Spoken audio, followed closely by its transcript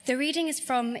The reading is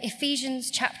from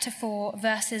Ephesians chapter 4,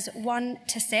 verses 1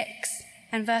 to 6,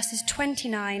 and verses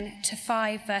 29 to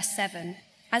 5, verse 7.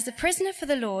 As a prisoner for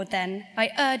the Lord, then, I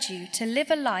urge you to live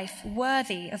a life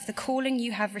worthy of the calling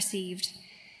you have received.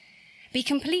 Be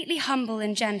completely humble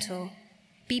and gentle.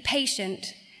 Be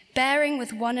patient, bearing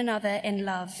with one another in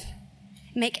love.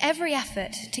 Make every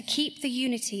effort to keep the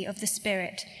unity of the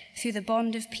Spirit through the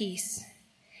bond of peace.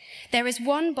 There is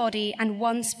one body and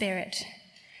one Spirit,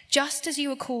 just as you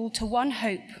were called to one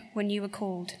hope when you were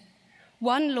called.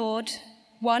 One Lord,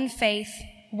 one faith,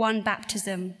 one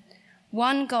baptism,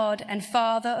 one God and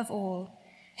Father of all,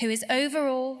 who is over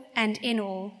all and in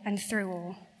all and through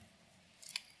all.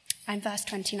 And verse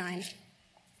 29.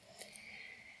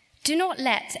 Do not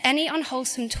let any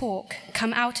unwholesome talk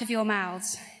come out of your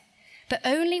mouths, but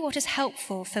only what is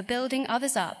helpful for building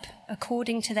others up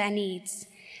according to their needs,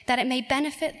 that it may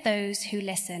benefit those who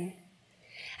listen.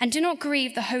 And do not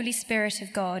grieve the Holy Spirit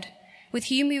of God, with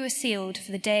whom you were sealed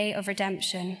for the day of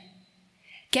redemption.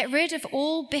 Get rid of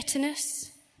all bitterness,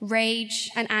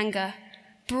 rage and anger,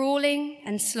 brawling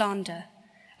and slander,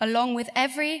 along with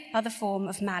every other form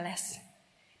of malice.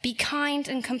 Be kind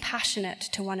and compassionate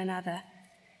to one another,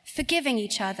 forgiving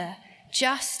each other,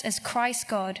 just as Christ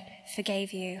God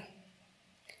forgave you.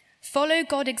 Follow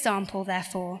God's example,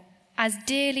 therefore, as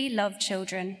dearly loved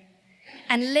children,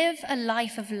 and live a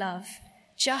life of love,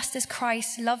 just as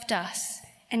Christ loved us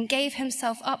and gave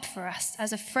himself up for us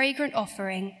as a fragrant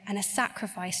offering and a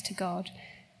sacrifice to God.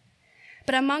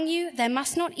 But among you there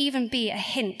must not even be a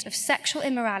hint of sexual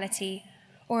immorality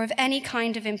or of any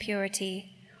kind of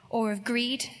impurity or of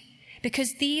greed,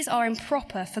 because these are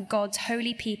improper for God's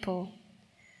holy people.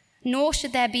 Nor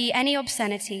should there be any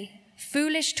obscenity,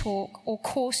 foolish talk, or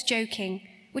coarse joking,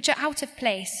 which are out of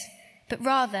place, but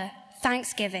rather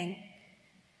thanksgiving.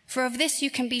 For of this you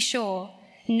can be sure,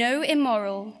 no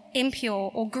immoral,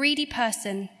 impure, or greedy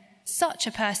person, such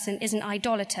a person is an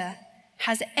idolater,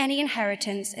 has any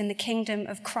inheritance in the kingdom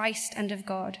of Christ and of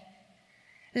God.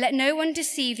 Let no one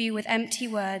deceive you with empty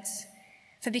words,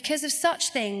 for because of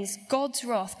such things God's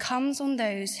wrath comes on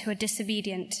those who are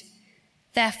disobedient.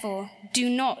 Therefore, do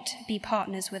not be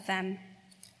partners with them.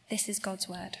 This is God's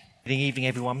word. Good evening,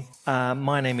 everyone.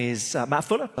 My name is Matt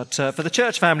Fuller. But for the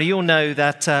church family, you'll know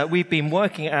that we've been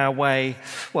working our way,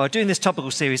 doing this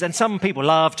topical series. And some people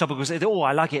love topical series. Oh,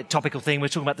 I like it, topical thing. We're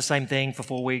talking about the same thing for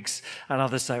 4 weeks. And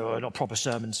others say, oh, not proper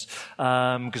sermons,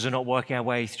 because we're not working our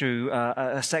way through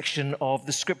a section of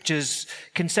the scriptures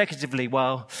consecutively.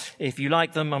 Well, if you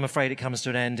like them, I'm afraid it comes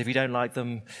to an end. If you don't like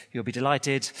them, you'll be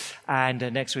delighted.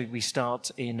 And next week we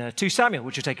start in 2 Samuel,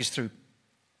 which will take us through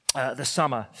the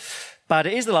summer. But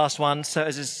it is the last one, so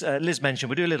as Liz mentioned,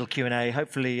 we'll do a little Q&A,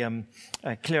 hopefully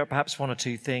clear up perhaps one or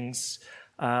two things.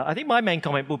 I think my main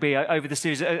comment will be over the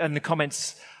series and the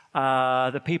comments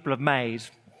that people have made.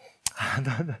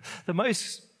 The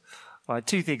most,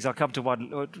 two things, I'll come to one.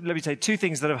 Let me say two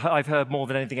things that I've heard more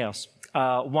than anything else.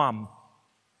 One,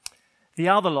 the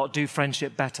other lot do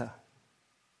friendship better.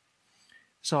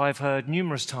 So I've heard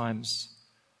numerous times,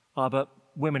 but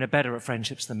women are better at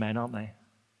friendships than men, aren't they?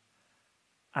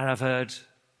 And I've heard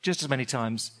just as many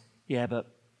times, yeah, but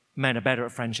men are better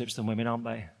at friendships than women, aren't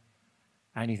they?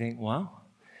 And you think, well,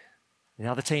 the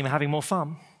other team are having more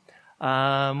fun.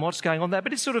 What's going on there?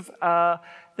 But it's sort of,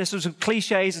 there's sort of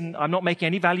cliches, and I'm not making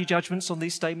any value judgments on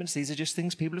these statements. These are just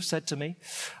things people have said to me.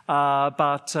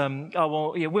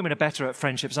 Women are better at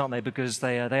friendships, aren't they? Because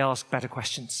they ask better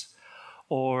questions,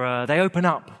 or they open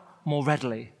up more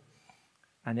readily.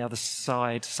 And the other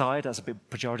side, that's a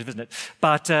bit pejorative, isn't it?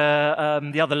 But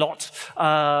the other lot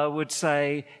would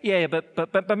say, yeah,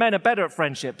 but men are better at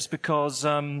friendships because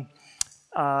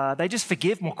they just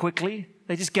forgive more quickly.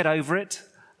 They just get over it.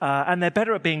 And they're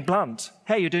better at being blunt.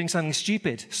 Hey, you're doing something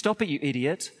stupid. Stop it, you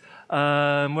idiot.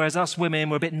 Whereas us women,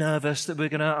 we're a bit nervous that we're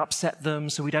going to upset them,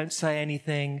 so we don't say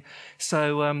anything.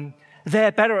 So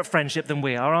they're better at friendship than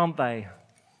we are, aren't they?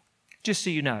 Just so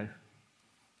you know,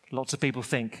 lots of people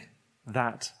think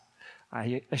that.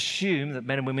 I assume that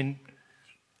men and women,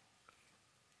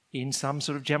 in some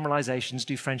sort of generalizations,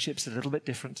 do friendships a little bit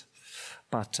different.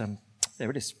 But there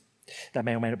it is. That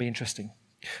may or may not be interesting.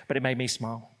 But it made me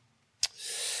smile.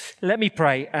 Let me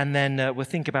pray, and then we'll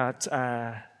think about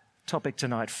topic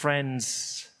tonight.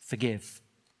 Friends, forgive.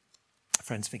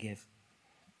 Friends, forgive.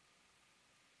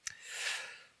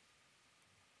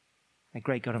 Our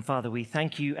great God and Father, we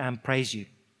thank you and praise you.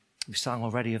 We've sung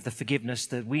already of the forgiveness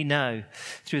that we know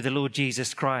through the Lord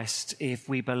Jesus Christ if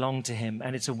we belong to him.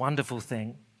 And it's a wonderful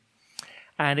thing.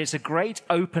 And it's a great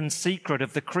open secret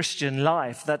of the Christian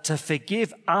life that to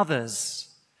forgive others,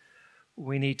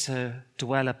 we need to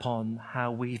dwell upon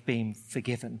how we've been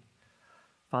forgiven.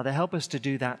 Father, help us to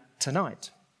do that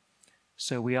tonight,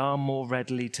 so we are more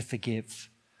readily to forgive.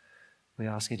 We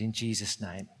ask it in Jesus'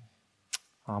 name.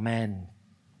 Amen.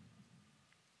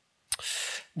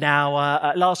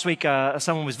 Now, last week,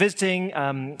 someone was visiting.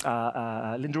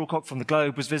 Linda Alcock from the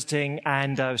Globe was visiting,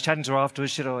 and I was chatting to her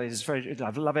afterwards. She said, I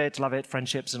love it,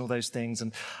 friendships and all those things.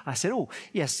 And I said, oh,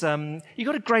 yes, you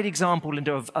got a great example,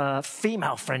 Linda, of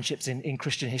female friendships in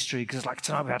Christian history, because like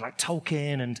tonight we had like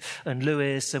Tolkien and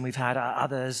Lewis, and we've had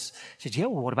others. She said, yeah,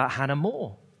 well, what about Hannah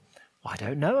More? Well, I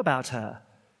don't know about her.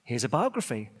 Here's a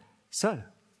biography. So,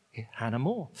 Hannah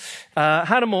More.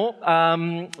 Hannah More,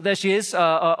 there she is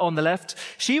on the left.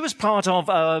 She was part of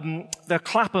the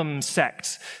Clapham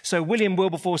sect. So William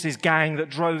Wilberforce's gang that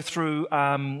drove through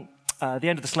the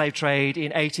end of the slave trade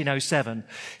in 1807.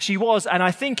 She was, and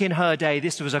I think in her day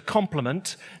this was a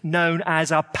compliment, known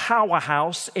as a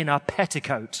powerhouse in a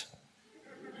petticoat.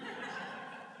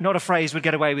 Not a phrase we'd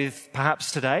get away with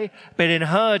perhaps today, but in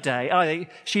her day, I think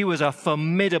she was a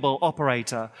formidable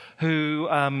operator who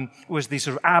was the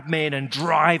sort of admin and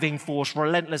driving force,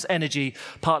 relentless energy,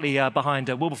 partly behind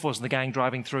Wilberforce and the gang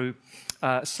driving through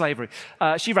slavery.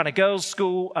 She ran a girls'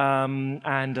 school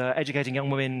and educating young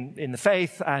women in the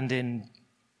faith and in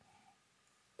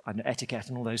etiquette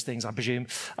and all those things, I presume,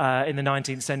 in the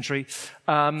 19th century.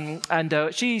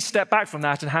 And she stepped back from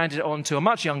that and handed it on to a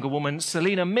much younger woman,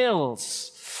 Selina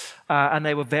Mills. And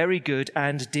they were very good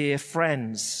and dear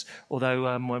friends,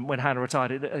 although when Hannah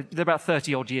retired, they're about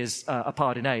 30-odd years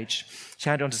apart in age. She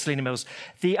handed on to Selina Mills.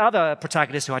 The other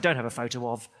protagonist, who I don't have a photo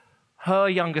of, her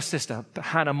younger sister,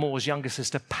 Hannah More's younger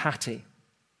sister, Patty,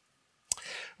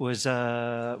 was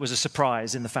a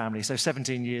surprise in the family, so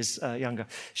 17 years younger.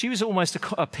 She was almost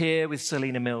a peer with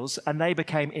Selina Mills, and they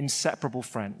became inseparable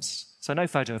friends. So no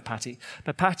photo of Patty,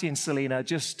 but Patty and Selina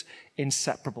just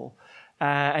inseparable.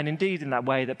 And indeed, in that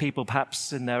way that people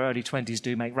perhaps in their early 20s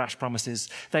do make rash promises,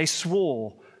 they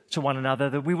swore to one another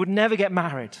that we would never get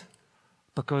married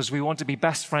because we want to be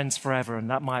best friends forever, and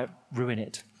that might ruin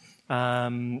it.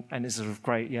 And it's sort of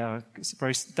great, yeah,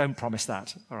 don't promise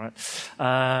that, all right?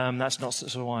 That's not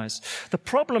sort of wise. The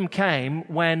problem came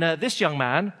when this young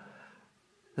man,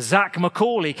 Zach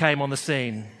Macaulay, came on the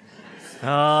scene.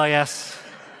 Oh, yes,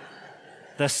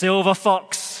 the silver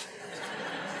fox.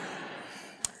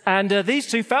 And these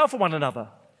two fell for one another.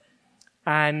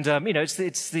 And, it's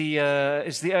the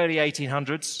early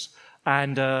 1800s.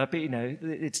 And,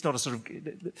 it's not a sort of,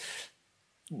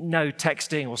 no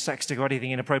texting or sexting or anything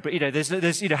inappropriate.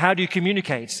 There's how do you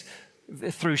communicate?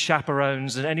 Through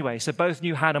chaperones. And anyway, so both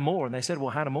knew Hannah More. And they said, well,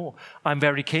 Hannah More, I'm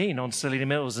very keen on Selina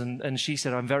Mills. And she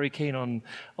said, I'm very keen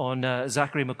on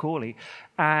Zachary Macaulay.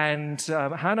 And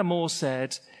Hannah More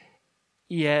said,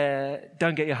 yeah,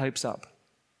 don't get your hopes up.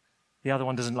 The other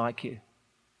one doesn't like you.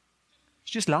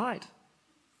 She just lied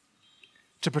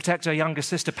to protect her younger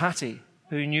sister, Patty,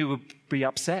 who knew would be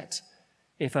upset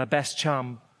if her best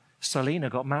chum,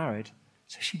 Selina, got married.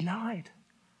 So she lied.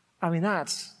 I mean,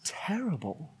 that's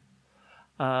terrible.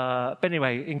 But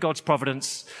anyway, in God's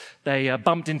providence, they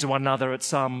bumped into one another at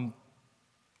some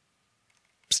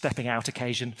stepping out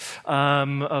occasion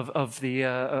of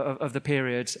the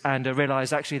period, and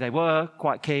realized actually they were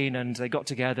quite keen, and they got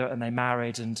together and they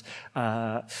married, and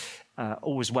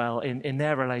all was well in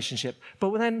their relationship.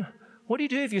 But then, what do you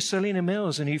do if you're Selina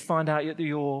Mills and you find out that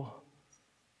your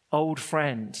old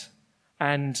friend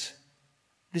and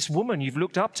this woman you've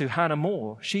looked up to, Hannah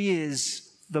More, she is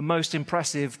the most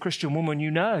impressive Christian woman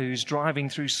you know, who's driving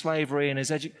through slavery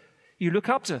and you look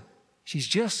up to, she's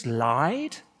just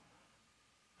lied?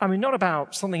 I mean, not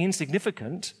about something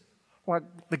insignificant, like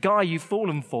the guy you've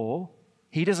fallen for,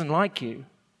 he doesn't like you.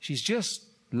 She's just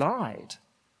lied.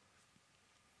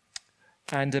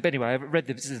 And anyway, I read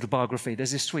this little biography.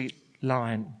 There's this sweet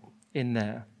line in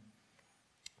there.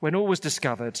 When all was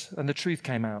discovered and the truth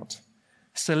came out,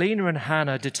 Selina and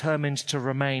Hannah determined to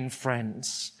remain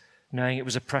friends, knowing it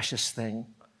was a precious thing.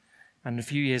 And a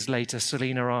few years later,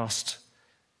 Selina asked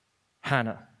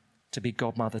Hannah to be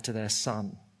godmother to their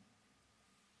son,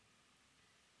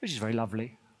 which is very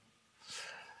lovely.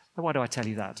 But why do I tell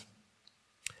you that?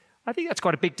 I think that's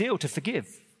quite a big deal to forgive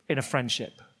in a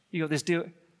friendship. You got this deal.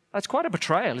 That's quite a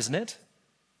betrayal, isn't it?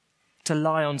 To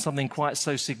lie on something quite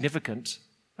so significant,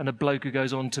 and a bloke who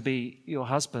goes on to be your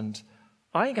husband.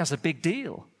 I think that's a big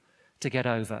deal to get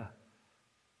over.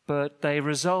 But they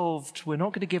resolved, we're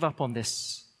not going to give up on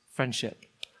this friendship.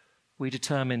 We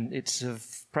determine it's of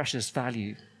precious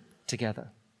value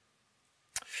together.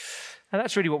 And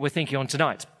that's really what we're thinking on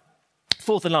tonight.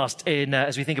 Fourth and last,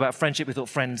 as we think about friendship, we thought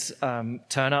friends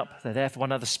turn up. They're there for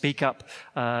one another, speak up,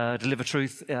 deliver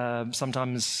truth,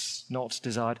 sometimes not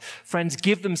desired. Friends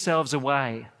give themselves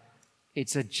away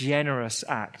It's a generous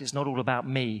act. It's not all about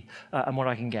me and what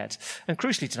I can get. And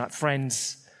crucially tonight,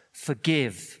 friends,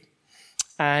 forgive.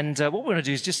 And what we're going to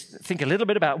do is just think a little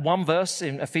bit about one verse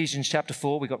in Ephesians chapter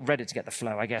 4. We got ready to get the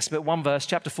flow, I guess. But one verse,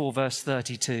 chapter 4, verse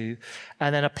 32,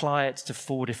 and then apply it to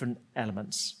 4 different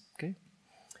elements. Okay?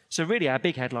 So really our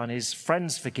big headline is,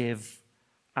 friends forgive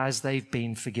as they've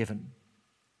been forgiven.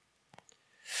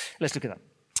 Let's look at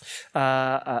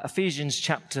that. Ephesians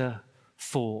chapter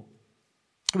 4.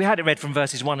 We had it read from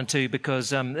verses 1 and 2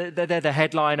 because they're the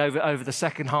headline over the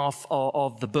second half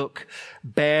of the book.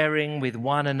 Bearing with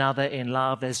one another in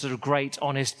love. There's sort of great,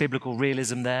 honest, biblical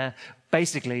realism there.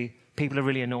 Basically, people are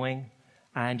really annoying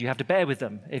and you have to bear with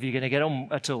them if you're going to get on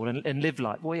at all and live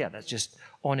life. Well, yeah, that's just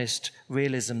honest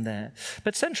realism there.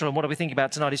 But central on what are we thinking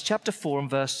about tonight is chapter 4 and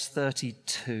verse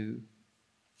 32.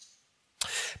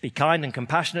 Be kind and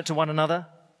compassionate to one another,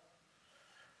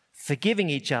 forgiving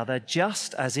each other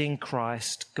just as in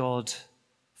Christ God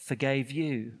forgave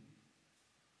you.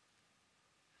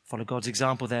 Follow God's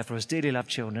example, therefore, as dearly loved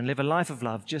children, and live a life of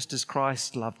love just as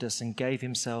Christ loved us and gave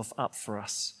himself up for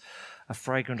us, a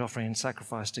fragrant offering and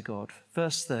sacrifice to God.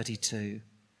 Verse 32,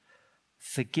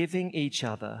 forgiving each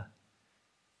other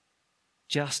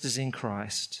just as in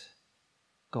Christ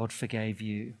God forgave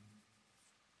you.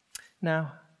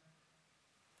 Now,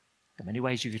 there are many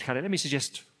ways you could cut it. Let me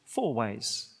suggest 4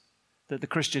 ways that the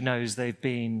Christian knows they've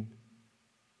been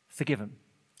forgiven.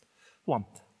 1,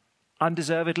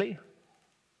 undeservedly.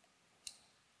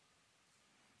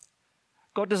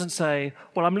 God doesn't say,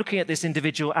 well, I'm looking at this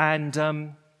individual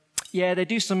and, yeah, they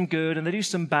do some good and they do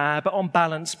some bad, but on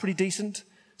balance, pretty decent.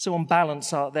 So on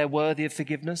balance, they're worthy of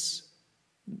forgiveness.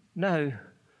 No,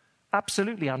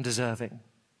 absolutely undeserving,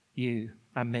 you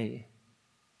and me.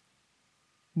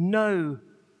 No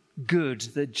good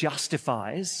that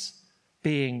justifies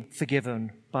being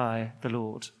forgiven by the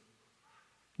Lord.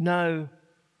 No,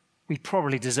 we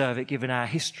probably deserve it given our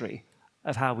history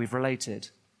of how we've related.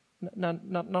 No,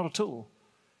 not at all.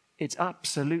 It's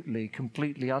absolutely,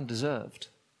 completely undeserved.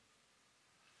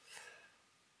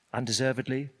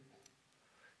 Undeservedly. You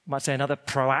might say another,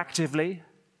 proactively.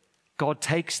 God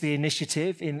takes the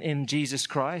initiative in Jesus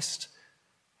Christ.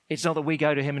 It's not that we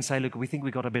go to him and say, look, we think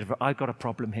I've got a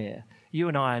problem here. You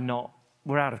and I are not,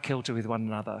 we're out of kilter with one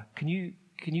another. Can you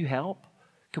help?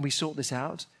 Can we sort this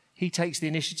out? He takes the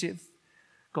initiative.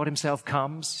 God himself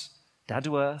comes down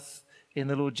to earth in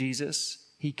the Lord Jesus.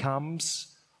 He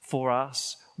comes for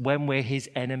us when we're his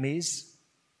enemies.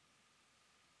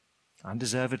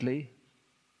 Undeservedly,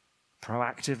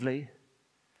 proactively,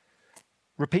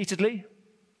 repeatedly.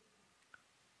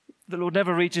 The Lord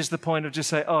never reaches the point of just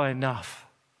saying, oh, enough.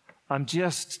 I'm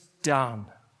just done.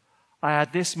 I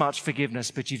had this much forgiveness,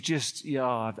 but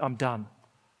I'm done.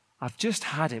 I've just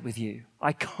had it with you.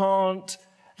 I can't,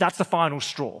 that's the final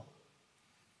straw.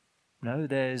 No,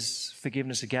 there's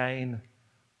forgiveness again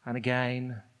and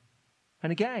again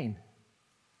and again.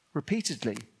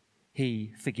 Repeatedly,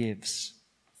 he forgives.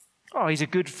 Oh, he's a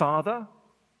good father,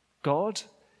 God.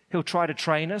 He'll try to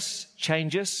train us,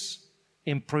 change us,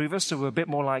 improve us so we're a bit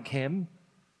more like him.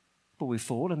 But we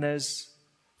fall and there's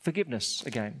forgiveness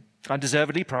again.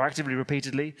 Undeservedly, proactively,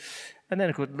 repeatedly. And then,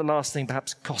 of course, the last thing,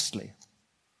 perhaps costly.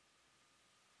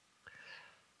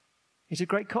 It's a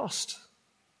great cost.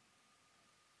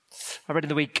 I read in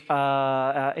the week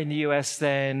in the US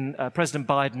then President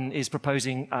Biden is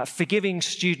proposing forgiving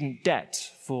student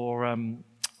debt for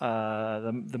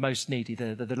the most needy,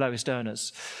 the lowest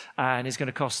earners. And it's going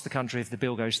to cost the country, if the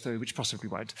bill goes through, which possibly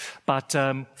won't, but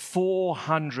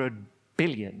 $400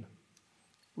 billion,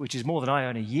 which is more than I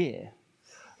earn a year.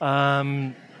 I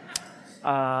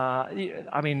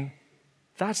mean,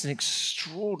 that's an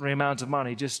extraordinary amount of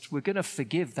money. We're going to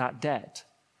forgive that debt.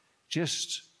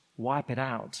 Just wipe it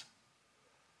out.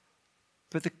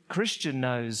 But the Christian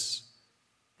knows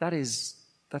that's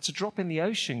a drop in the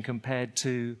ocean compared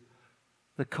to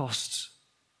the cost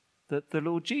that the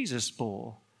Lord Jesus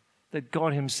bore, that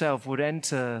God himself would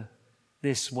enter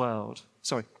this world.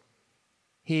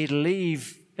 He'd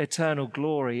leave eternal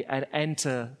glory and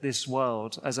enter this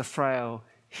world as a frail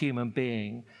human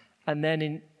being, and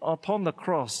then upon the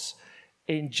cross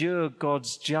endure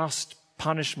God's just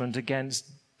punishment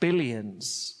against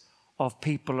billions of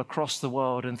people across the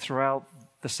world and throughout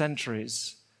the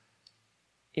centuries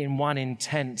in one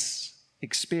intense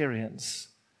experience.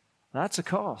 That's a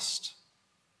cost.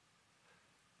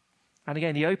 And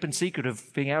again, the open secret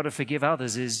of being able to forgive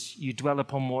others is you dwell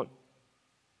upon what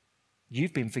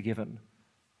you've been forgiven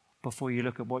before you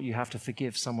look at what you have to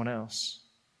forgive someone else.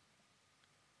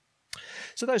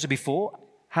 So those would be 4.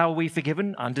 How are we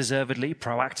forgiven? Undeservedly,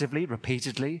 proactively,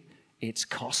 repeatedly. It's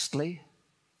costly.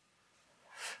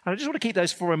 And I just want to keep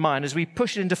those four in mind as we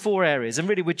push it into four areas. And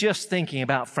really, we're just thinking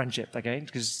about friendship, okay,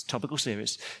 because it's a topical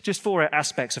series. Just four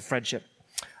aspects of friendship.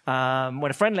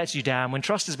 When a friend lets you down, when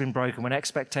trust has been broken, when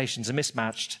expectations are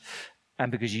mismatched,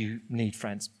 and because you need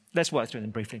friends. Let's work through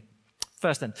them briefly.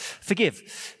 First then, forgive.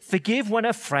 Forgive when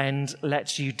a friend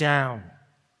lets you down.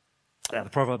 The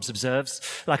Proverbs observes,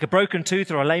 like a broken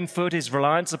tooth or a lame foot is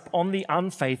reliance on the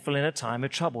unfaithful in a time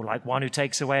of trouble. Like one who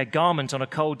takes away a garment on a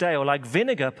cold day, or like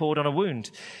vinegar poured on a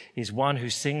wound, is one who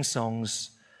sings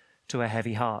songs to a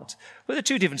heavy heart. Well, there are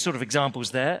two different sort of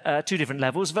examples there, two different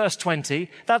levels. Verse 20,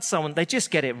 that's someone, they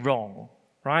just get it wrong,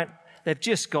 right? They've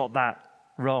just got that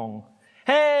wrong.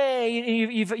 Hey,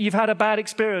 you've had a bad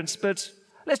experience, but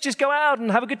let's just go out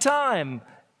and have a good time.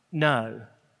 No,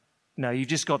 you've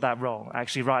just got that wrong.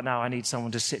 Actually, right now, I need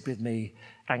someone to sit with me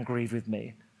and grieve with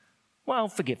me. Well,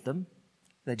 forgive them.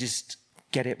 They just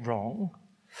get it wrong.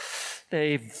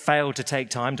 They've failed to take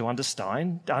time to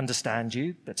understand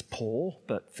you. That's poor,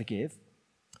 but forgive.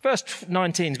 Verse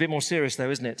 19 is a bit more serious,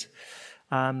 though, isn't it?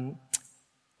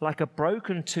 Like a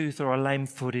broken tooth or a lame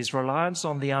foot is reliance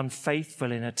on the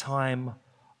unfaithful in a time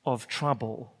of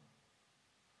trouble.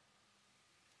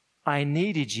 I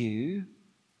needed you,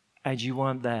 and you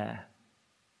weren't there.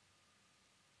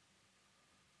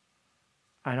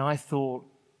 And I thought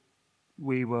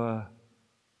we were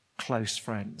close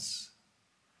friends,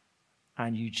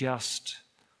 and you just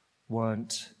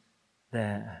weren't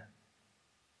there.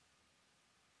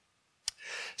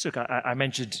 So look, I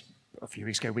mentioned a few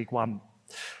weeks ago, week one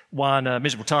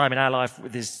miserable time in our life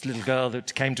with this little girl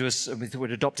that came to us with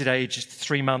adopted age,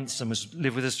 3 months, and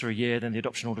lived with us for a year. Then the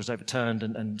adoption order was overturned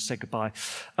and said goodbye.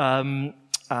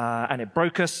 And it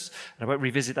broke us. I won't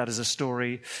revisit that as a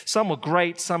story. Some were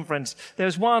great, some friends. There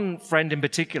was one friend in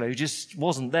particular who just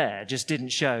wasn't there, just didn't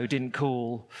show, didn't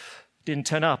call, didn't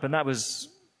turn up. And that was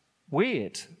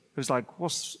weird. It was like,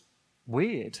 what's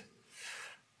weird?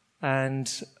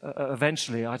 And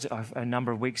eventually, a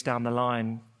number of weeks down the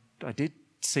line, I did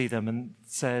see them and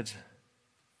said,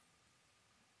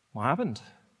 what happened?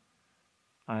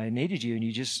 I needed you and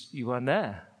you weren't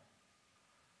there.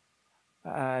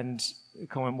 And the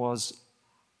comment was,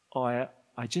 I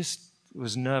just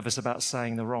was nervous about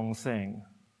saying the wrong thing.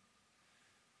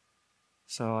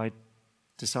 So I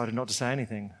decided not to say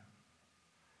anything.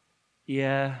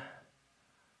 Yeah,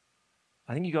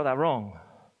 I think you got that wrong.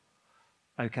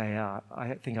 Okay,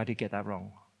 I think I did get that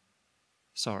wrong.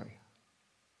 Sorry.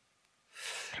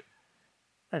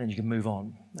 And then you can move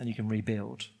on and you can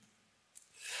rebuild.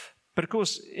 But of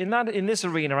course, in this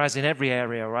arena, as in every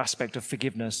area or aspect of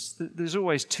forgiveness, there's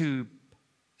always two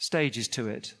stages to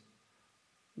it.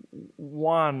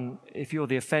 One, if you're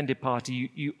the offended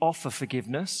party, you offer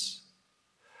forgiveness.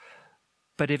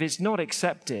 But if it's not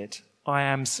accepted,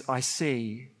 I've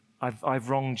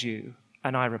wronged you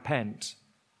and I repent,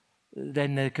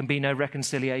 then there can be no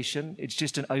reconciliation. It's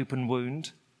just an open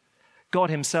wound. God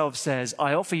himself says,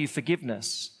 I offer you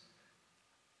forgiveness.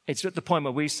 It's at the point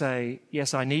where we say,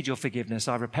 yes, I need your forgiveness,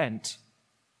 I repent.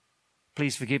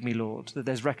 Please forgive me, Lord, that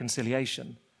there's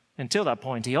reconciliation. Until that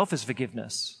point, he offers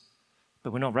forgiveness,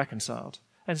 but we're not reconciled.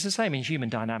 And it's the same in human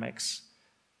dynamics.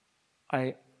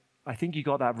 I think you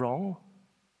got that wrong.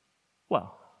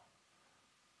 Well,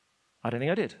 I don't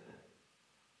think I did.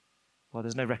 Well,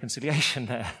 there's no reconciliation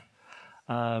there.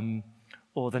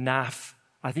 Or the naff,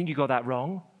 I think you got that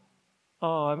wrong.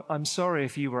 Oh, I'm sorry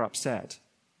if you were upset,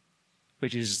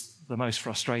 which is the most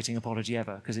frustrating apology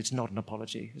ever, because it's not an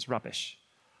apology, it's rubbish.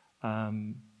 I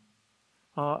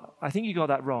think you got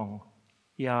that wrong.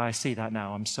 Yeah, I see that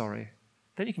now, I'm sorry.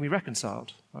 Then you can be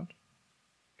reconciled, right?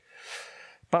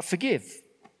 But forgive.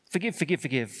 Forgive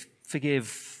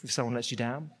if someone lets you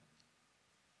down.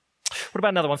 What about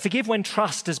another one? Forgive when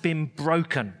trust has been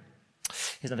broken.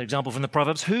 Here's another example from the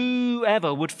Proverbs.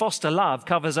 Whoever would foster love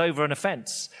covers over an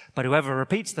offense, but whoever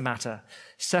repeats the matter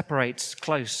separates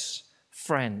close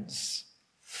friends.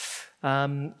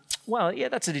 Well, yeah,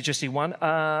 that's an interesting one.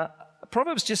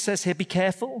 Proverbs just says here, be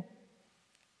careful.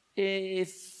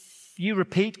 If you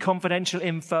repeat confidential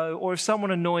info, or if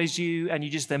someone annoys you and you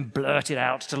just then blurt it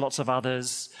out to lots of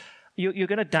others, you're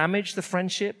going to damage the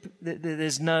friendship.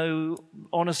 There's no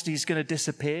honesty is going to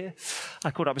disappear.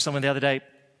 I caught up with someone the other day.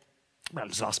 Well, it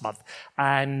was last month.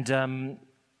 And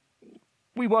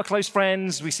we were close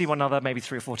friends. We see one another maybe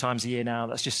 3 or 4 times a year now.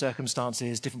 That's just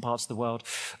circumstances, different parts of the world.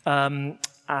 I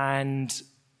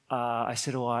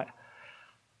said,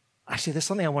 actually, there's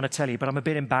something I want to tell you, but I'm a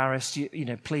bit embarrassed. You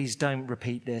know, please don't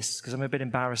repeat this because I'm a bit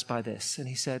embarrassed by this. And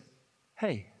he said,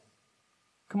 hey,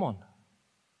 come on.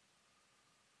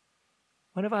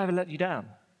 When have I ever let you down?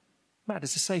 Matt,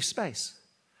 it's a safe space.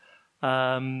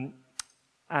 And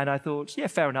And I thought, yeah,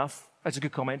 fair enough. That's a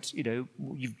good comment. You know,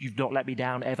 you've not let me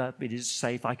down ever. It is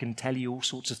safe. I can tell you all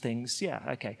sorts of things. Yeah,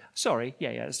 okay. Sorry. Yeah,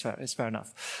 it's fair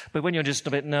enough. But when you're just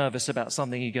a bit nervous about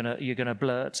something you're gonna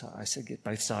blurt, I think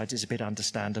both sides is a bit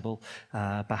understandable,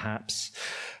 perhaps.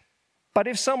 But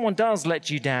if someone does let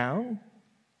you down,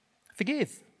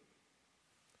 forgive.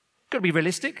 Got to be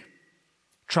realistic.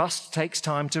 Trust takes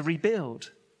time to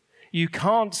rebuild. You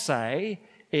can't say,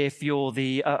 if you're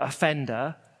the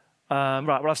offender, right,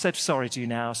 well, I've said sorry to you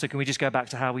now, so can we just go back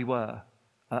to how we were?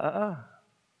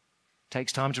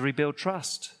 Takes time to rebuild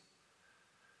trust.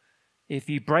 If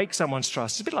you break someone's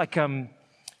trust, it's a bit like,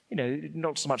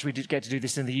 not so much we get to do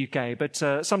this in the UK, but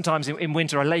sometimes in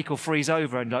winter a lake will freeze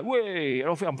over and you're like, wait,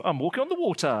 I'm walking on the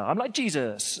water. I'm like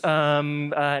Jesus.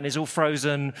 And it's all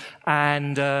frozen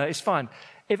and it's fine.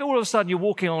 If all of a sudden you're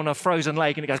walking on a frozen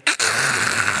lake and it goes,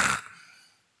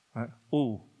 right,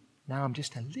 now I'm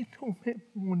just a little bit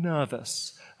more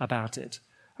nervous about it.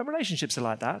 And relationships are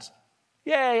like that.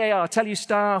 Yeah, I'll tell you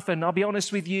stuff and I'll be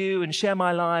honest with you and share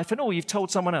my life. And you've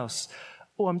told someone else.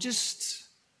 I'm just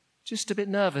a bit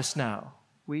nervous now.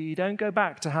 We don't go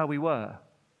back to how we were.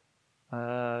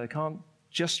 Can't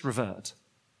just revert.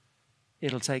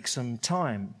 It'll take some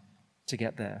time to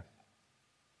get there.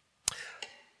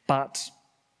 But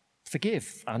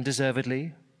forgive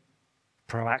undeservedly,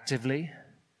 proactively,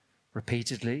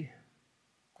 repeatedly,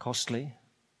 costly.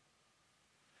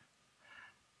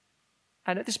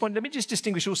 And at this point, let me just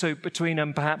distinguish also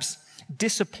between perhaps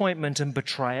disappointment and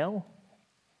betrayal.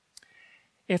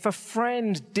 If a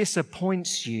friend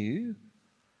disappoints you,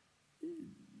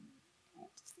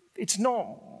 it's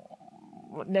not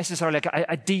necessarily like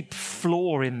a deep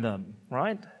flaw in them,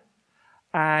 right?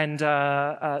 And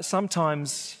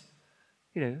sometimes,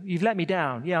 you've let me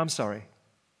down. Yeah, I'm sorry.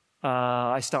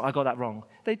 I got that wrong.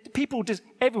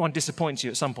 Everyone disappoints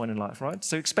you at some point in life, right?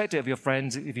 So expect it of your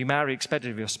friends. If you marry, expect it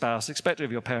of your spouse, expect it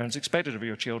of your parents, expect it of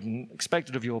your children, expect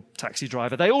it of your taxi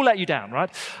driver. They all let you down, right?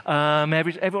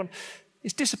 Everyone.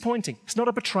 It's disappointing. It's not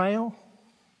a betrayal.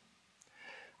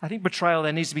 I think betrayal,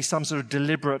 there needs to be some sort of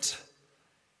deliberate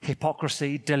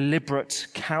hypocrisy, deliberate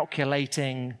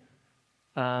calculating,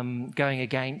 going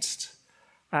against.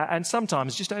 And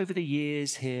sometimes, just over the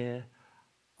years here,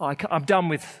 I'm done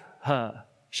with her.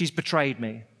 She's betrayed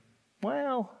me.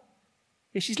 Well,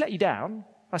 if she's let you down,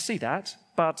 I see that,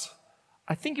 but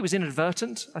I think it was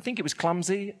inadvertent. I think it was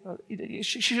clumsy.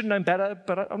 She should have known better,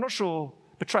 but I'm not sure.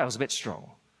 Betrayal's a bit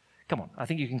strong. Come on, I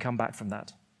think you can come back from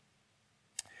that.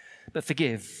 But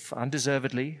forgive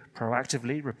undeservedly,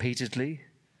 proactively, repeatedly,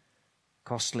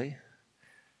 costly.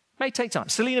 May take time.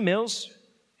 Selena Mills,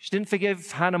 she didn't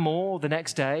forgive Hannah Moore the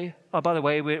next day. Oh, by the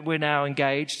way, we're now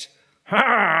engaged. No,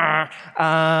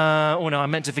 I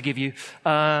meant to forgive you.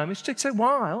 It took a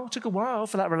while. It took a while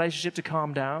for that relationship to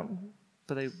calm down,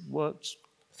 but they worked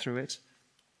through it.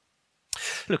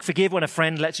 Look, forgive when a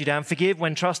friend lets you down. Forgive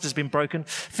when trust has been broken.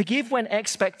 Forgive when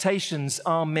expectations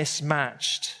are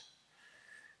mismatched.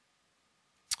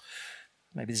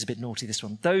 Maybe this is a bit naughty, this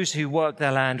one. Those who work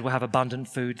their land will have abundant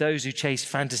food. Those who chase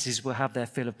fantasies will have their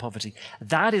fill of poverty.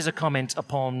 That is a comment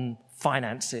upon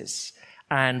finances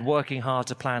and working hard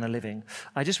to plan a living.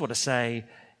 I just want to say,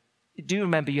 do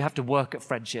remember you have to work at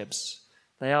friendships.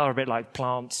 They are a bit like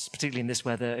plants, particularly in this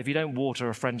weather. If you don't water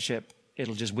a friendship,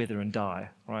 it'll just wither and die,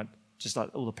 right? Just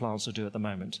like all the plants will do at the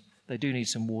moment. They do need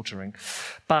some watering.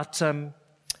 But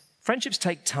friendships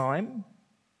take time.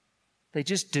 They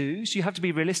just do, so you have to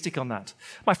be realistic on that.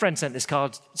 My wife sent this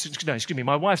card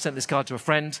to a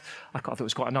friend. I thought it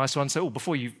was quite a nice one. So,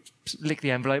 before you lick the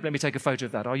envelope, let me take a photo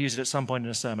of that. I'll use it at some point in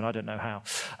a sermon. I don't know how.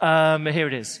 Here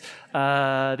it is.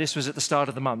 This was at the start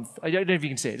of the month. I don't know if you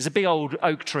can see it. It's a big old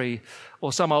oak tree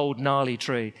or some old gnarly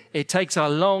tree. It takes a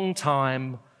long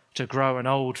time to grow an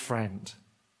old friend.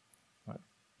 Right?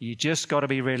 You just got to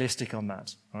be realistic on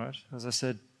that. Right? As I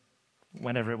said,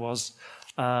 whenever it was,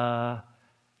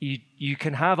 You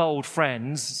can have old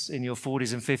friends in your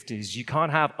 40s and 50s. You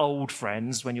can't have old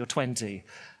friends when you're 20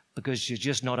 because you're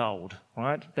just not old,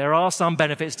 right? There are some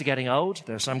benefits to getting old.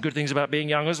 There are some good things about being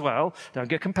young as well. Don't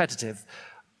get competitive.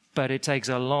 But it takes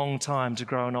a long time to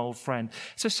grow an old friend.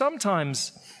 So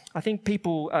sometimes I think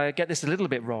people get this a little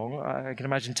bit wrong. I can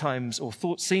imagine times or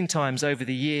seen times over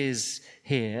the years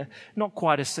here, not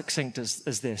quite as succinct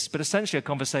as this, but essentially a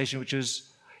conversation which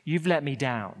was, you've let me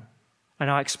down. And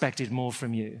I expected more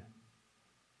from you.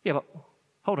 Yeah, but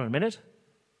hold on a minute.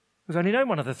 We've only known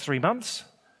one another 3 months.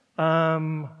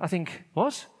 I think,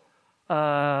 what?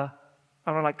 I'm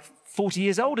like 40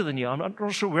 years older than you. I'm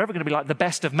not sure we're ever going to be like the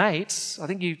best of mates. I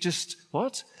think you just,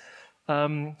 what?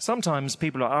 Sometimes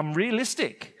people are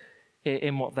unrealistic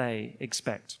in what they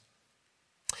expect.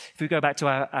 if we go back to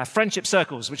our friendship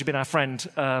circles, which have been our friend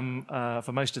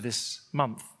for most of this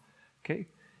month, okay,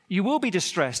 you will be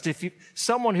distressed if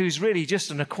someone who's really just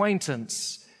an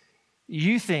acquaintance,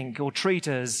 you think or treat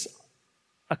as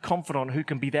a confidant who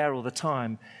can be there all the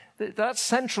time. That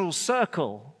central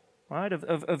circle, right,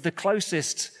 of the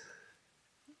closest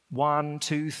 1,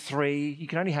 2, 3, you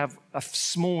can only have a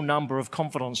small number of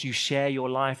confidants you share your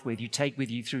life with, you take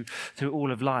with you through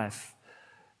all of life.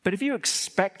 But if you're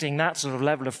expecting that sort of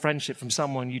level of friendship from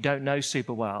someone you don't know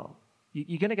super well,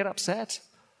 you're going to get upset.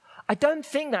 I don't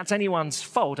think that's anyone's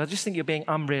fault. I just think you're being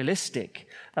unrealistic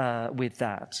with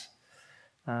that.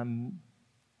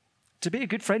 To be a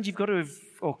good friend, you've got to have,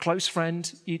 or close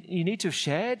friend, you need to have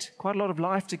shared quite a lot of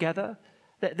life together.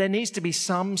 There needs to be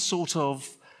some sort of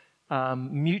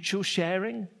mutual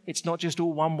sharing. It's not just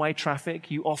all one-way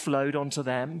traffic. You offload onto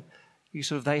them.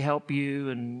 They help you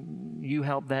and you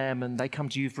help them and they come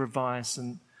to you for advice.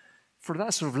 And for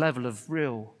that sort of level of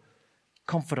real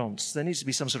confidence, there needs to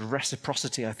be some sort of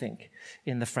reciprocity, I think,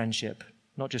 in the friendship,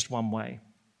 not just one way.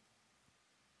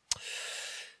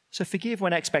 So forgive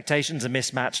when expectations are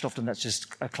mismatched. Often that's just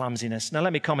a clumsiness. Now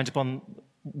let me comment upon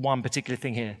one particular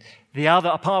thing here. The other,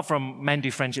 apart from men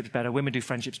do friendships better, women do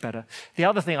friendships better, the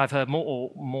other thing I've heard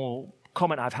more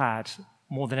comment I've had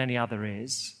more than any other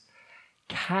is,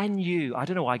 can you, I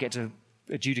don't know why I get to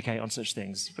adjudicate on such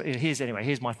things, but here's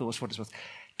my thoughts for what it's worth.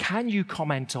 Can you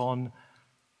comment on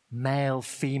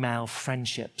male-female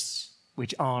friendships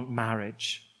which aren't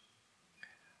marriage?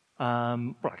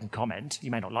 Well, I can comment.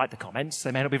 You may not like the comments.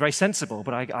 They may not be very sensible,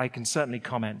 but I can certainly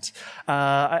comment.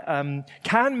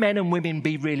 Can men and women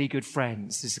be really good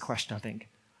friends? Is the question, I think.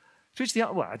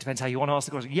 Well, it depends how you want to ask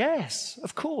the question. Yes,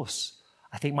 of course.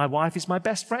 I think my wife is my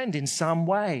best friend in some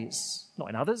ways. Not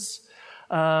in others,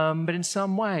 but in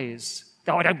some ways.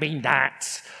 Oh, I don't mean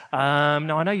that.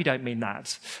 No, I know you don't mean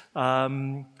that.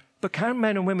 But can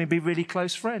men and women be really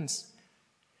close friends?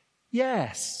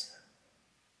 Yes.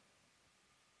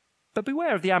 But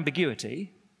beware of the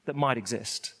ambiguity that might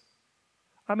exist.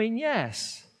 I mean,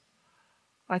 yes.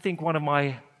 I think one of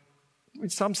my, in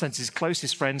some senses,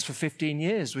 closest friends for 15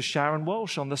 years was Sharon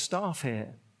Walsh on the staff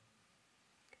here.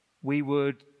 We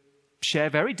would share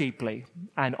very deeply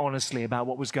and honestly about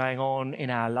what was going on in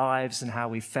our lives and how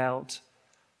we felt.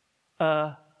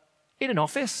 In an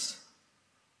office,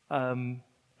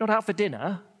 not out for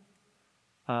dinner,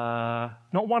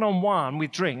 not one-on-one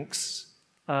with drinks,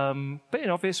 but in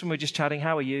office when we're just chatting,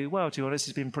 how are you? Well, to be honest,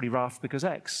 it's been pretty rough because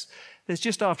X. There's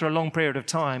just after a long period of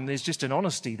time, there's just an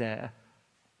honesty there.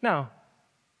 Now,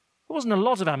 there wasn't a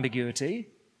lot of ambiguity.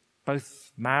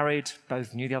 Both married,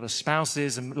 both knew the other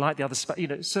spouses and liked the other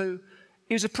so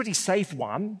it was a pretty safe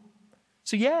one.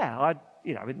 So yeah,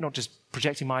 not just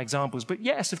projecting my examples, but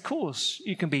yes, of course,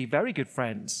 you can be very good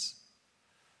friends.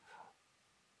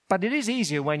 But it is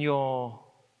easier when you're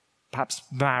perhaps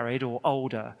married or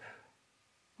older.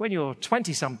 When you're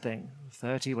 20-something,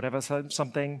 30, whatever,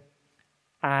 something,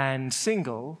 and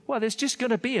single, well, there's just going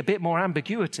to be a bit more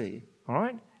ambiguity, all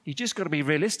right? You just got to be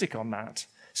realistic on that.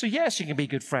 So yes, you can be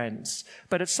good friends,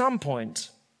 but at some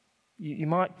point,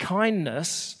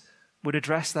 kindness would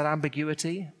address that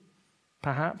ambiguity,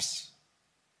 perhaps.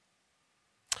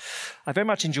 I very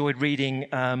much enjoyed reading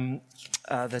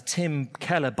the Tim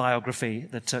Keller biography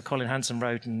that Colin Hanson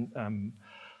wrote, and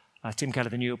Tim Keller,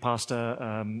 the New York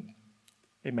pastor,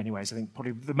 in many ways, I think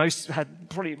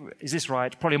probably is this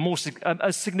right? Probably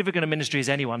as significant a ministry as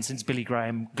anyone since Billy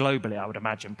Graham globally, I would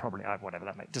imagine, probably, whatever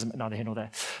that makes, doesn't neither here nor there.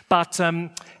 But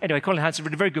anyway, Colin Hanson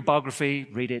wrote a very good biography.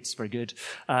 Read it, it's very good.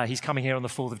 He's coming here on the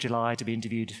 4th of July to be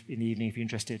interviewed in the evening if you're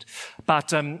interested. But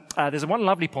there's one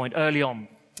lovely point early on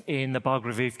in the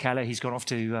biography of Keller. He's gone off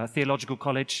to theological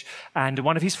college, and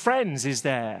one of his friends is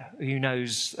there who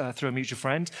knows through a mutual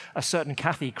friend, a certain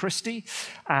Kathy Christie.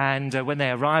 And when they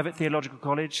arrive at theological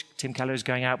college, Tim Keller is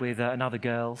going out with another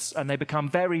girl, and they become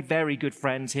very, very good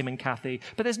friends, him and Kathy.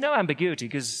 But there's no ambiguity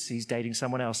because he's dating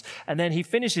someone else. And then he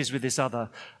finishes with this other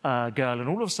girl, and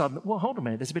all of a sudden, well, hold on a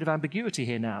minute, there's a bit of ambiguity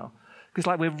here now.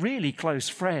 Because we're really close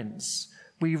friends.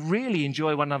 We really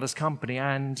enjoy one another's company,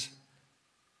 and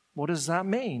what does that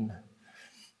mean?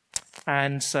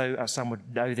 And so, some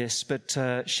would know this, but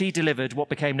she delivered what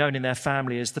became known in their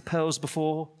family as the pearls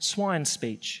before swine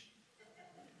speech.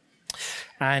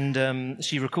 And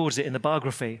she records it in the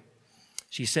biography.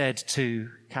 She said to,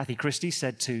 Kathy Christie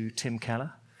said to Tim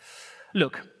Keller,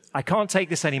 "Look, I can't take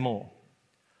this anymore.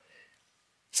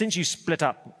 Since you split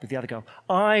up with the other girl,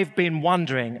 I've been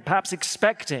wondering, perhaps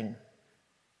expecting,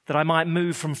 that I might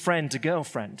move from friend to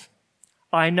girlfriend.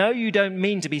 I know you don't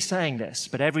mean to be saying this,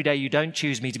 but every day you don't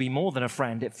choose me to be more than a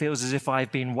friend, it feels as if I've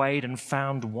been weighed and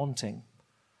found wanting.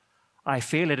 I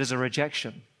feel it as a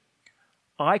rejection.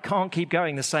 I can't keep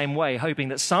going the same way, hoping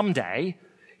that someday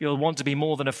you'll want to be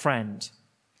more than a friend.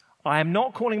 I am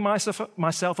not calling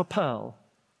myself a pearl,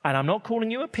 and I'm not calling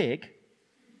you a pig.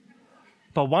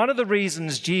 But one of the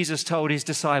reasons Jesus told his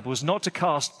disciples not to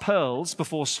cast pearls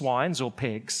before swines or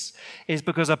pigs is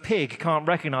because a pig can't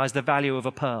recognize the value of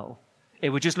a pearl. It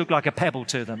would just look like a pebble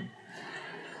to them.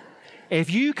 If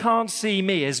you can't see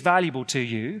me as valuable to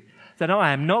you, then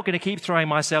I am not going to keep throwing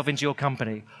myself into your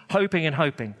company, hoping and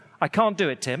hoping. I can't do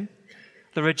it, Tim.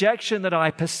 The rejection that I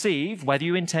perceive, whether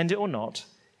you intend it or not,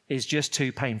 is just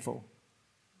too painful.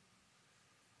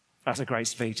 That's a great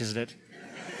speech, isn't it?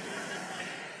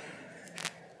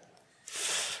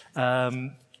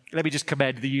 Let me just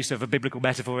commend the use of a biblical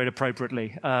metaphor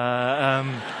inappropriately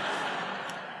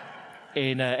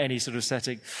in any sort of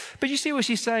setting. But you see what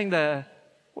she's saying there?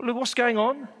 Look, what's going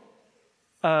on?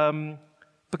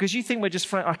 Because you think we're just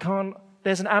friends.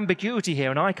 There's an ambiguity here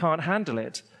and I can't handle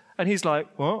it. And he's like,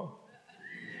 what?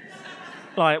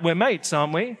 Like, we're mates,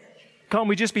 aren't we? Can't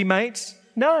we just be mates?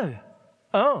 No.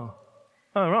 Oh,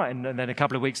 right. And then a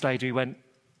couple of weeks later he went,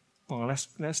 well,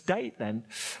 let's date then.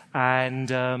 And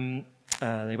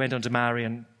they went on to marry.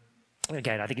 And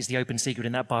again, I think it's the open secret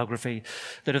in that biography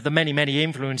that of the many, many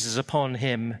influences upon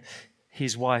him,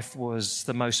 his wife was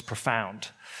the most profound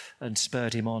and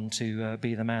spurred him on to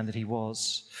be the man that he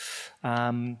was.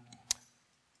 Can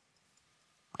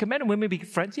men and women be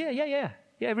friends? Yeah,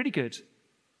 really good.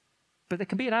 But there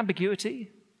can be an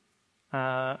ambiguity.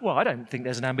 Well, I don't think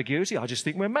there's an ambiguity. I just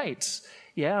think we're mates.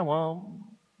 Yeah, well,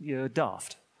 you're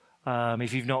daft.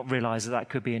 If you've not realized that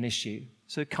could be an issue.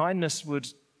 So kindness would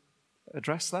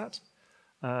address that,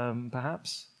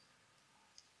 perhaps.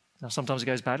 Now, sometimes it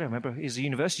goes badly. I remember he's a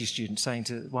university student saying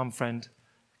to one friend,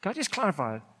 can I just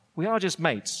clarify, we are just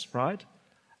mates, right?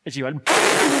 And she went,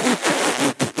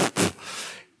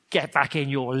 get back in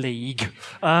your league.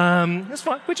 That's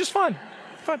fine, we're just fine.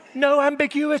 No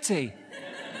ambiguity.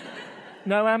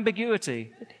 No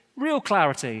ambiguity. Real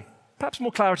clarity. Perhaps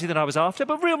more clarity than I was after,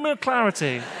 but real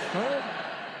clarity. Right?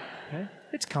 Okay.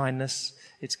 It's kindness.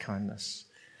 It's kindness.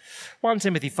 1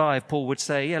 Timothy 5, Paul would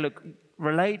say,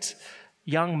 relate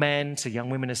young men to young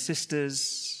women as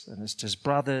sisters and as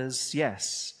brothers.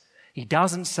 Yes. He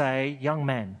doesn't say, young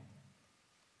men,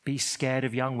 be scared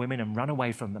of young women and run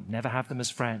away from them. Never have them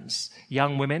as friends.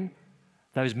 Young women,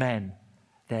 those men,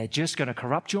 they're just going to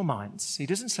corrupt your minds. He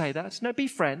doesn't say that. No, be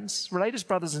friends, relate as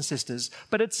brothers and sisters,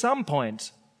 but at some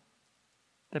point,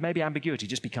 there may be ambiguity.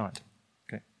 Just be kind.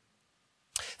 Okay.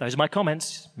 Those are my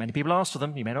comments. Many people asked for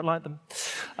them. You may not like them.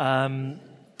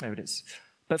 There it is.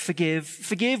 But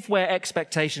forgive where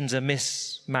expectations are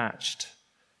mismatched.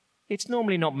 It's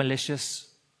normally not malicious,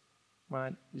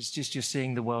 right? It's just you're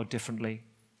seeing the world differently.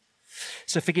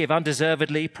 So forgive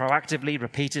undeservedly, proactively,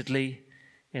 repeatedly,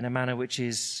 in a manner which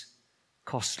is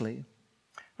costly.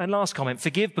 And last comment,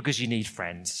 forgive because you need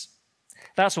friends.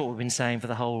 That's what we've been saying for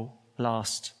the whole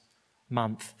last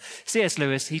month. C.S.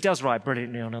 Lewis, he does write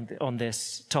brilliantly on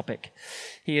this topic.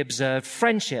 He observed,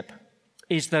 friendship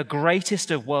is the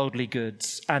greatest of worldly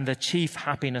goods and the chief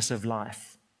happiness of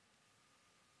life.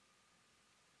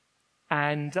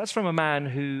 And that's from a man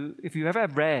who, if you ever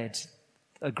read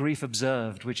A Grief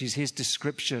Observed, which is his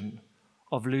description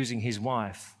of losing his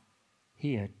wife,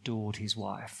 he adored his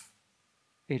wife.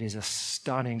 It is a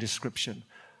stunning description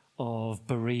of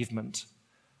bereavement,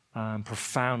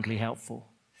 profoundly helpful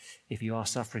if you are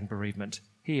suffering bereavement.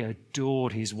 He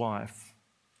adored his wife.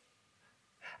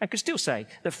 And could still say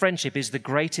that friendship is the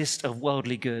greatest of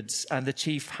worldly goods and the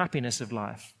chief happiness of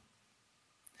life.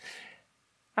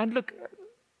 And look,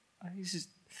 it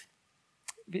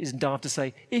isn't daft to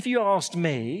say, if you asked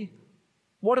me,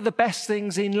 what are the best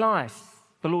things in life?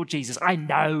 The Lord Jesus, I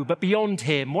know, but beyond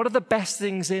him, what are the best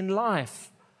things in life?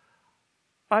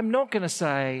 I'm not going to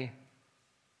say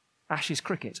Ashes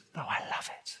cricket. Oh, I love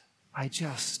it. I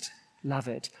just love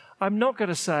it. I'm not going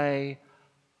to say,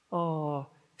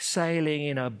 sailing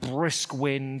in a brisk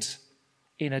wind,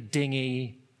 in a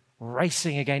dinghy,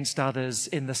 racing against others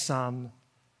in the sun.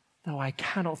 Though I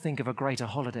cannot think of a greater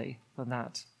holiday than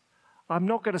that. I'm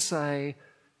not going to say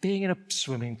being in a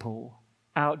swimming pool,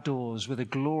 outdoors with a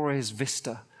glorious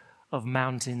vista of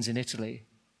mountains in Italy,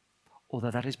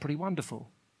 although that is pretty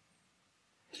wonderful.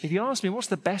 If you ask me what's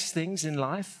the best things in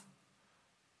life,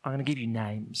 I'm going to give you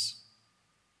names.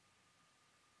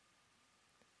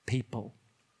 People.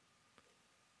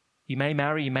 You may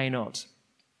marry, you may not,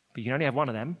 but you can only have one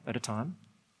of them at a time.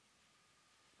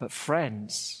 But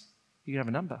friends, you can have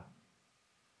a number.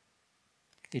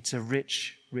 It's a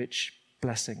rich, rich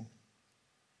blessing.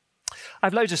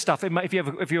 I've loads of stuff.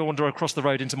 If you wander across the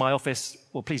road into my office,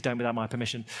 well, please don't without my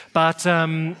permission. But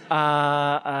I've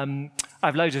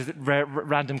loads of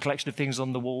random collection of things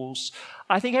on the walls.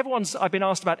 I think I've been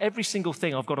asked about every single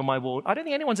thing I've got on my wall. I don't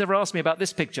think anyone's ever asked me about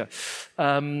this picture,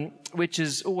 which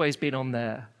has always been on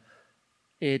there.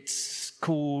 It's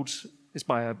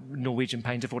by a Norwegian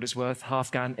painter, for what it's worth,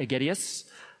 Halfdan Egedius.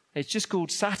 It's just called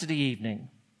Saturday Evening.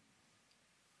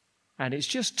 And it's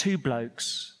just two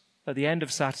blokes at the end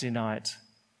of Saturday night,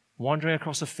 wandering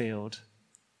across a field,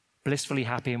 blissfully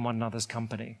happy in one another's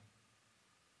company.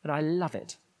 And I love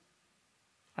it.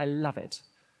 I love it.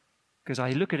 Because I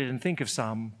look at it and think of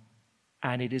some,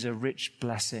 and it is a rich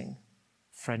blessing,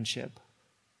 friendship.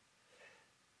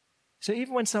 So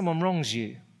even when someone wrongs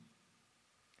you,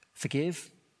 forgive,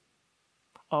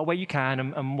 where you can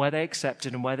and where they accept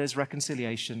it and where there's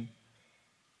reconciliation.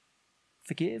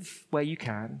 Forgive where you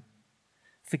can.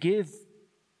 Forgive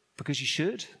because you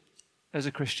should, as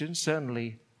a Christian,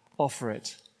 certainly offer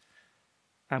it.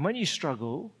 And when you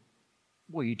struggle,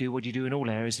 well, you do what you do in all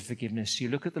areas of forgiveness. You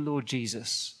look at the Lord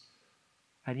Jesus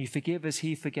and you forgive as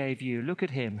he forgave you. Look at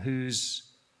him whose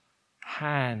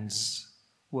hands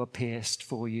were pierced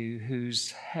for you,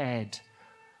 whose head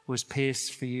was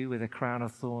pierced for you with a crown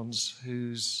of thorns,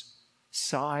 whose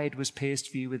side was pierced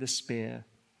for you with a spear,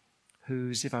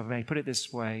 whose, if I may put it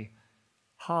this way,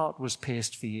 heart was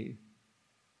pierced for you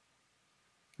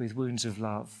with wounds of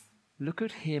love. Look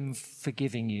at him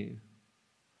forgiving you.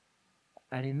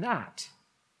 And in that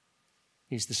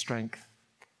is the strength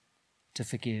to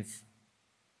forgive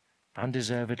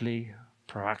undeservedly,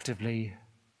 proactively,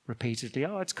 repeatedly.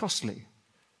 Oh, it's costly,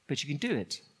 but you can do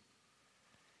it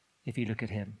if you look at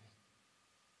him.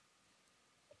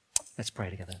 Let's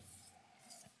pray together.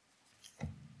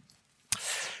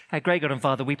 Our great God and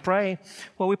Father, we pray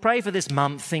for this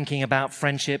month thinking about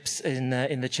friendships in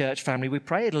the church family. We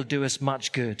pray it'll do us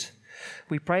much good.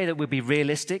 We pray that we'll be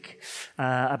realistic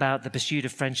about the pursuit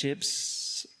of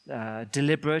friendships,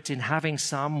 deliberate in having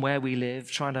some where we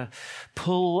live, trying to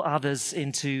pull others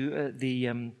into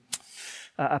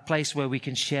a place where we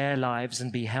can share lives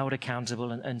and be held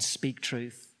accountable and speak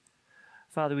truth.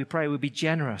 Father, we pray we'll be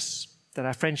generous, that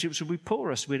our friendships would be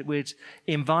porous. We'd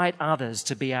invite others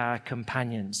to be our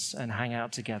companions and hang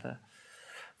out together.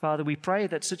 Father, we pray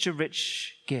that such a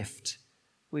rich gift,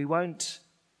 we won't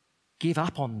give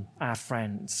up on our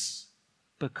friends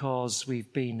because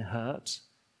we've been hurt.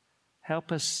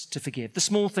 Help us to forgive. The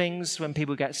small things when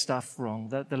people get stuff wrong,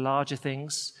 the larger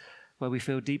things where we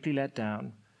feel deeply let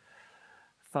down.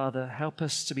 Father, help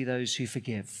us to be those who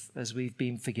forgive as we've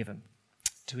been forgiven,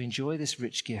 to enjoy this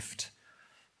rich gift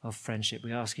of friendship.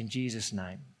 We ask in Jesus'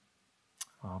 name.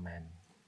 Amen.